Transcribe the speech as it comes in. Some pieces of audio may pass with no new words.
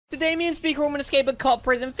Today, me and Speaker Woman escape a cop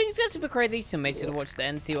prison. Things get super crazy, so make sure to watch the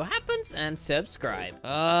end, see what happens, and subscribe.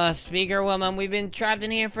 Speaker Woman, we've been trapped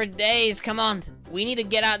in here for days. Come on. We need to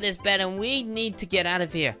get out of this bed, and we need to get out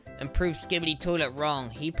of here and prove Skibidi Toilet wrong.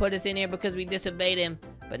 He put us in here because we disobeyed him.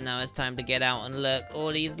 But now it's time to get out and look.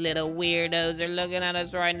 All these little weirdos are looking at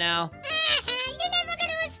us right now. You're never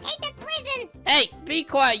gonna escape the prison! Hey, be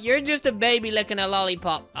quiet. You're just a baby licking a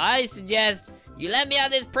lollipop. I suggest you let me out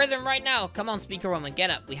of this prison right now. Come on, Speaker Woman, get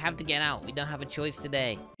up. We have to get out. We don't have a choice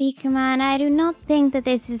today. Speaker Man, I do not think that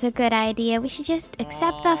this is a good idea. We should just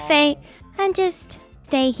accept our fate and just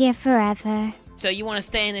stay here forever. So you want to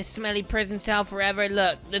stay in this smelly prison cell forever?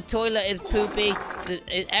 Look, the toilet is poopy.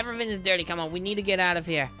 Everything is dirty. Come on, we need to get out of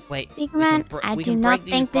here. Wait, Speaker Man, I do not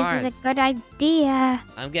think this is a good idea.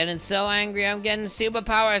 I'm getting so angry. I'm getting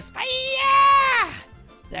superpowers. Hi-ya!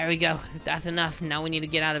 There we go. That's enough. Now we need to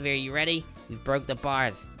get out of here. You ready? We broke the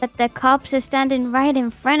bars. But the cops are standing right in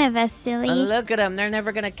front of us, silly. And look at them. They're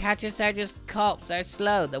never going to catch us. They're just cops. They're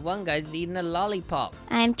slow. The one guy's eating a lollipop.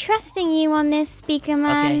 I'm trusting you on this, Speaker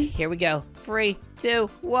Man. Okay, here we go. 3, 2,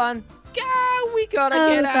 1, go! We gotta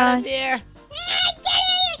get out of here. Get here,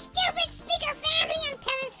 you stupid speaker family! I'm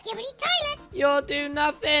telling Skibidi Toilet! You'll do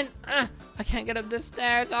nothing. I can't get up the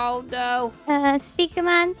stairs. Oh no. Speaker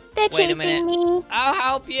Man, they're Wait a chasing minute. me. I'll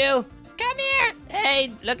help you. Come here.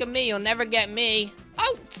 Hey, look at me. You'll never get me.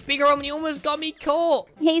 Oh, Speaker Woman, you almost got me caught.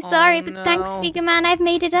 Hey, sorry, Oh, but no. thanks, Speaker Man. I've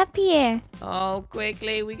made it up here. Oh,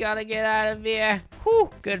 quickly. We gotta get out of here. Whew.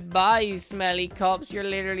 Goodbye, you smelly cops. You're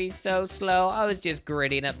literally so slow. I was just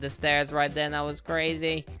gritting up the stairs right then. That was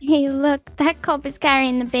crazy. Hey, look, that cop is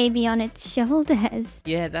carrying the baby on its shoulders.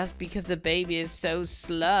 Yeah, that's because the baby is so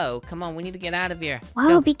slow. Come on, we need to get out of here. Whoa,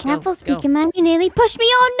 Go, be go, careful, go. Speaker Man. You nearly pushed me.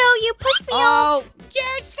 Oh, no, you pushed me off. Oh,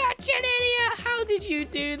 you're such an idiot. How did you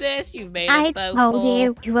do this? You've made us I both told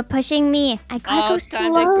fall. you were pushing me. I gotta go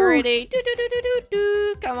Time to slow. gritty.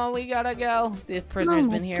 Do. Come on, we gotta go. This prisoner's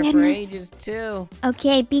my been here goodness. for ages, too.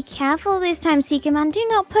 Okay, be careful this time, Speaker Man. Do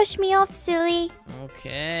not push me off, silly.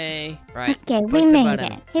 Okay. Right. Okay, push we the made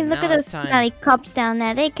button. it. Hey, look Now at those it's time. smelly cops down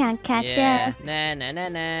there. They can't catch Yeah. us.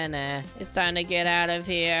 Nah. It's time to get out of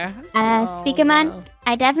here. Speaker Man, no.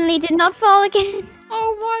 I definitely did not fall again.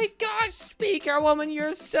 Oh my gosh, Speaker Woman,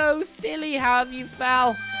 you're so silly. How have you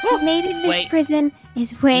fell? Maybe this Wait. prison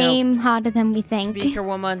is way No. harder than we think. Speaker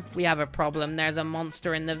Woman, we have a problem. There's a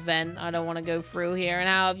monster in the vent. I don't want to go through here. And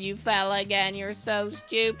how have you fell again? You're so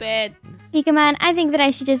stupid. Speaker Man, I think that I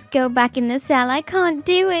should just go back in the cell. I can't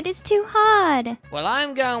do it. It's too hard. Well,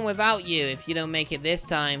 I'm going without you if you don't make it this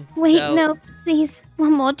time. Wait, So, no, please.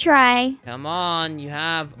 One more try. Come on, you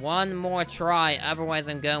have one more try. Otherwise,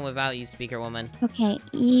 I'm going without you, Speaker Woman. Okay,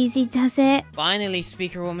 easy does it. Finally,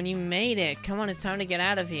 Speaker Woman, you made it. Come on, it's time to get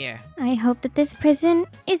out of here. I hope that this prison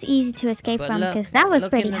is easy to escape But from look, because that was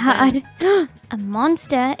look pretty in the hard. A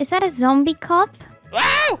monster? Is that a zombie cop?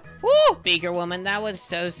 Wow! Woo! Speaker Woman, that was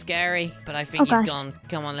so scary. But I think Oh, he's gosh. gone.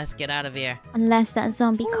 Come on, let's get out of here. Unless that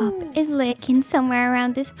zombie cop is lurking somewhere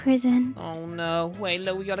around this prison. Oh no. Wait,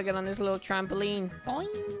 look, we gotta get on this little trampoline. Boing.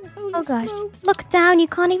 Holy Oh gosh, smoke. look down. You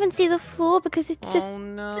can't even see the floor because it's just Oh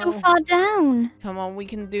no. so far down. Come on, we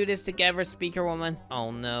can do this together, Speaker Woman.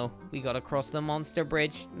 Oh no, we gotta cross the monster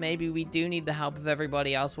bridge. Maybe we do need the help of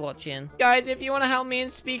everybody else watching. Guys, if you want to help me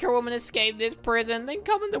and Speaker Woman escape this prison, then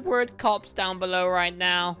comment the word cops down below right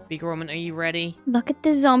now. Speaker Woman, are you ready? Look at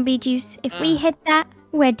the zombie juice. If we hit that,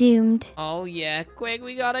 we're doomed. Oh yeah, quick,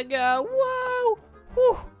 we gotta go. Whoa!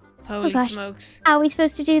 Whew. Holy gosh. smokes. How are we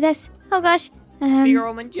supposed to do this? Oh gosh. Speaker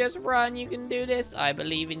Woman, just run. You can do this. I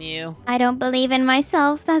believe in you. I don't believe in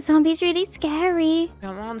myself. That zombie's really scary.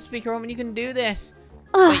 Come on, Speaker Woman, you can do this.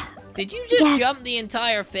 Ugh. Did you just Yes. jump the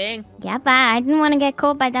entire thing? Yeah, but I didn't want to get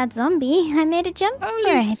caught by that zombie. I made a jump for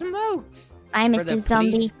Holy it. smokes. Bye, For the Mr.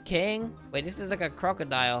 Zombie. police king. Wait, this is like a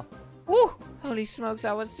crocodile. Woo! Holy smokes,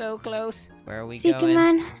 I was so close. Where are we Speaker going?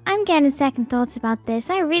 Man, I'm getting second thoughts about this.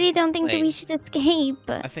 I really don't think that Wait. we should escape.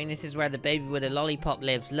 I think this is where the baby with a lollipop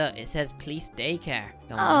lives. Look, it says police daycare.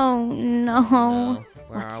 Come on, Oh no. no.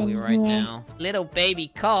 Where What's are we in right here? now? Little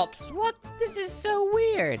baby cops. What? This is so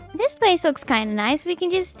weird. This place looks kind of nice. We can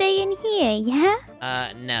just stay in here,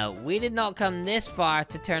 yeah? No. We did not come this far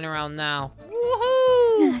to turn around now.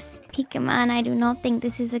 Woohoo! Speaker Man, I do not think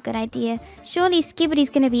this is a good idea. Surely Skibbidy's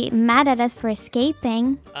gonna be mad at us for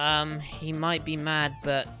escaping. He might be mad,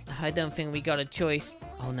 but I don't think we got a choice.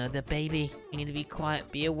 Oh no, the baby. You need to be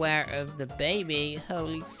quiet. Be aware of the baby.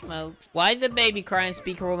 Holy smokes. Why is the baby crying,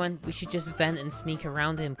 Speaker Woman? We should just vent and sneak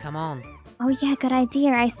around him. Come on. Oh yeah, good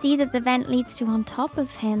idea. I see that the vent leads to on top of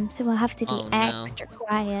him, so we'll have to be Oh, no. extra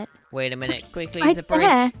quiet. Wait a minute. Quickly, Right the bridge.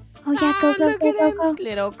 there. Oh yeah, go, go, look go, at go, him. go.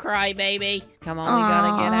 Little crybaby. Come on, we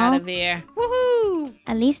gotta get out Aw. of here. Woohoo!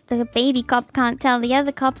 At least the baby cop can't tell the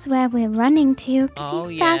other cops where we're running to, because Oh,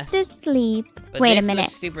 he's yes. fast asleep. But Wait a this minute.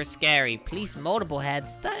 looks super scary. Police multiple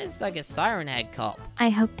heads. That is like a siren head cop. I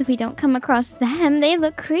hope that we don't come across them. They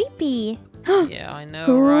look creepy. Yeah, I know,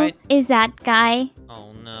 Who right? is that guy?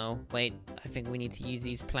 Oh no. Wait, I think we need to use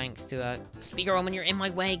these planks to, Speaker Woman, you're in my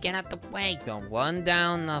way. Get out the way. Go one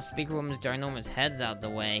down. Now Speaker Woman's ginormous head's out the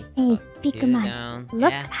way. Hey, Two Speaker Man. down. Look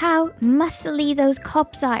Yeah. how muscly those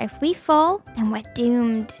cops are. If we fall, then we're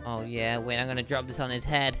doomed. Oh yeah, wait, I'm gonna drop this on his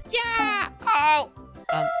head. Yeah! Oh!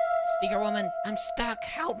 Speaker Woman, I'm stuck.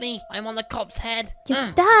 Help me. I'm on the cop's head. You're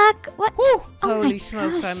stuck. What? Woo! Oh my Holy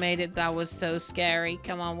smokes, I gosh. made it. That was so scary.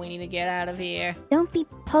 Come on, we need to get out of here. Don't be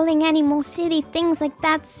pulling any more silly things like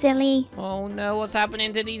that, silly. Oh no, what's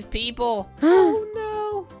happening to these people? Oh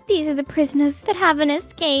no. These are the prisoners that haven't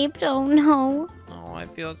escaped. Oh no. Oh, I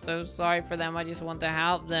feel so sorry for them. I just want to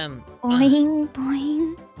help them. Boing,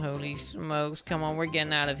 boing. Holy smokes. Come on, we're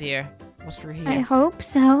getting out of here. What's through here? I hope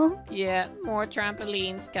so. Yeah, more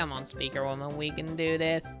trampolines. Come on, Speaker Woman, we can do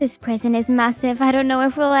this. This prison is massive. I don't know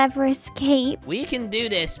if we'll ever escape. We can do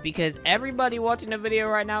this because everybody watching the video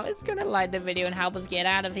right now is gonna like the video and help us get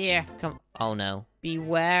out of here. Come. Oh no.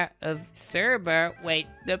 Beware of Cerber. Wait,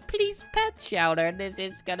 the police pet shelter. This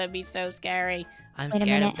is gonna be so scary. I'm Wait a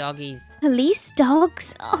scared of minute. doggies. Police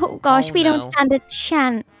dogs? Oh gosh, Oh, we don't no. stand a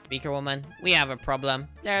chance. Speaker Woman, we have a problem.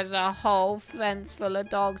 There's a whole fence full of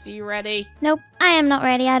dogs. Are you ready? Nope, I am not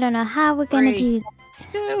ready. I don't know how we're gonna 3, do this.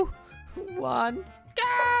 2, 1, go!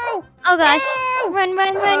 Oh gosh. Go! Run,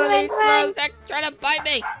 run, run, Holy run, run. smokes, they're trying to bite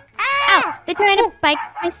me. Ow, they're trying to bite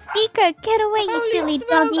my speaker. Get away, you Holy silly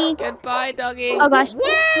smokes. doggy. Goodbye, doggy. Oh gosh.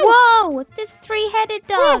 Whoa! Whoa, this three-headed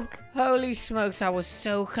dog. Holy smokes, I was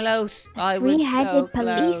so close. I was so Three-headed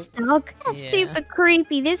police close. dog. That's Yeah. super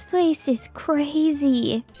creepy. This place is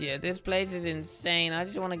crazy. Yeah, this place is insane. I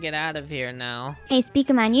just want to get out of here now. Hey,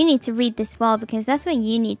 Speaker Man, you need to read this wall because that's where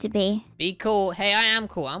you need to be. Be cool. Hey, I am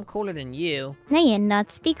cool. I'm cooler than you. No, you're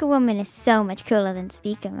not. Speaker Woman is so much cooler than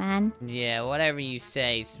Speaker Man. Yeah, whatever you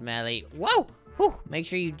say, Smelly. Whoa! Whew. Make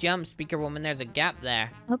sure you jump, Speaker Woman. There's a gap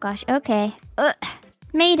there. Oh gosh, okay.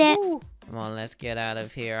 Made it. Ooh. Come on, let's get out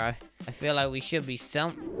of here. I feel like we should be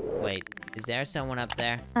Wait, is there someone up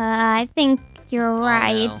there? I think you're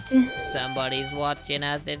right. no. Somebody's watching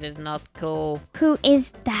us. This is not cool. Who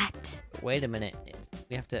is that? Wait a minute.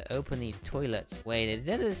 We have to open these toilets. Wait, is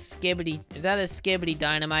that a skibbity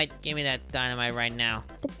dynamite? Give me that dynamite right now.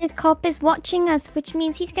 But this cop is watching us, which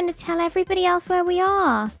means he's gonna tell everybody else where we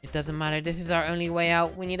are. It doesn't matter. This is our only way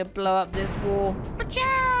out. We need to blow up this wall.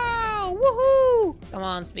 Pachow! Woohoo! Come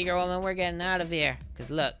on, Speaker Woman. We're getting out of here. Because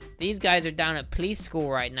look, these guys are down at police school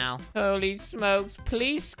right now. Holy smokes.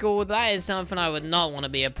 Police school? That is something I would not want to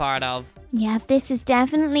be a part of. Yeah, this is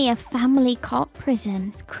definitely a family cop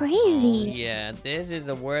prison. It's Oh, crazy. yeah, this is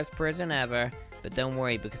the worst prison ever. But don't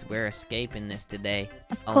worry, because we're escaping this today.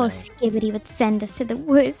 Of Oh, course, Skibbity would send us to the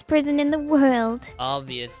worst prison in the world.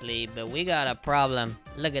 Obviously, but we got a problem.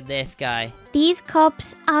 Look at this guy. These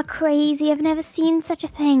cops are crazy. I've never seen such a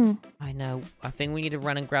thing. I know. I think we need to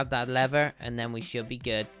run and grab that lever, and then we should be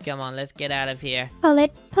good. Come on, let's get out of here. Pull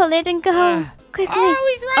it, and go. Ah. Quickly.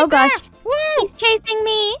 Oh, he's right Oh, gosh. there! Woo! He's chasing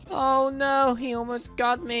me. Oh no, he almost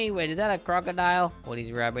got me. Wait, is that a crocodile? Or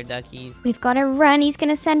these rubber duckies? We've got to run. He's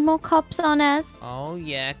gonna send more cops on us. Oh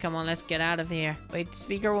yeah, come on, let's get out of here. Wait,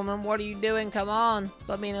 Speaker Woman, what are you doing? Come on.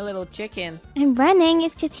 Stop being a little chicken. I'm running.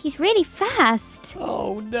 It's just he's really fast.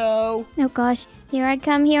 Oh no. Oh gosh. Here I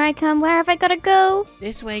come. Here I come. Where have I got to go?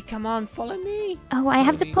 This way, come on, follow me. Oh, I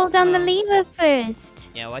have to Holy pull down the smokes. lever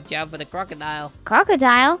first. Yeah, watch out for the crocodile.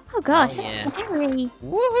 Crocodile? Oh gosh, Oh, that's yeah. scary.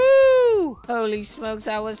 Woohoo! Holy smokes,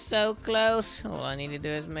 I was so close. All I need to do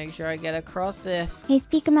is make sure I get across this. Hey,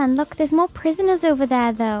 Speaker Man, look, there's more prisoners over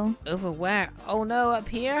there, though. Over where? Oh no, up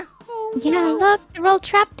here? Oh Yeah, no. look, they're all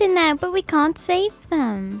trapped in there, but we can't save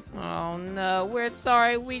them. Oh no, we're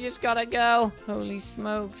sorry, we just gotta go. Holy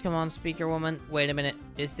smokes. Come on, Speaker Woman. Wait a minute.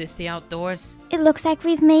 Is this the outdoors? It looks like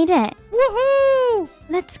we've made it. Woohoo!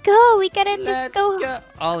 Let's go. We gotta Let's just go.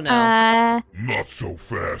 Oh no. Not so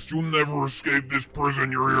fast. You'll never escape this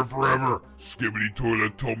prison. You're here forever. Skibbity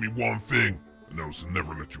Toilet told me one thing, and that was to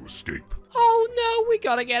never let you escape. Oh no, we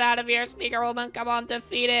gotta get out of here, Speaker Woman. Come on,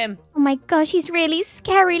 defeat him. Oh my gosh, he's really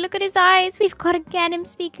scary. Look at his eyes. We've got to get him,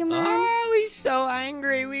 Speaker Man. Oh, he's so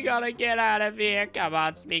angry. We gotta get out of here. Come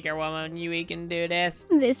on, Speaker Woman. We can do this.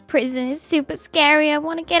 This prison is super scary. I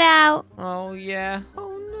want to get out. Oh yeah. Oh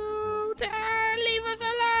no. There, leave us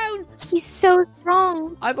alone. He's so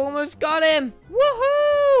strong. I've almost got him.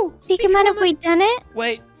 Woohoo! Speaker Man, have we done it?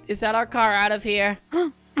 Wait, is that our car out of here?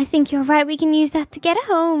 I I think you're right. We can use that to get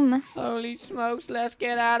home. Holy smokes, let's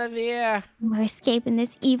get out of here. We're escaping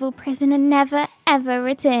this evil prison and never, ever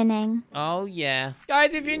returning. Oh, yeah.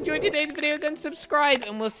 Guys, if you enjoyed today's video, then subscribe,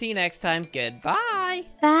 and we'll see you next time. Goodbye.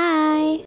 Bye.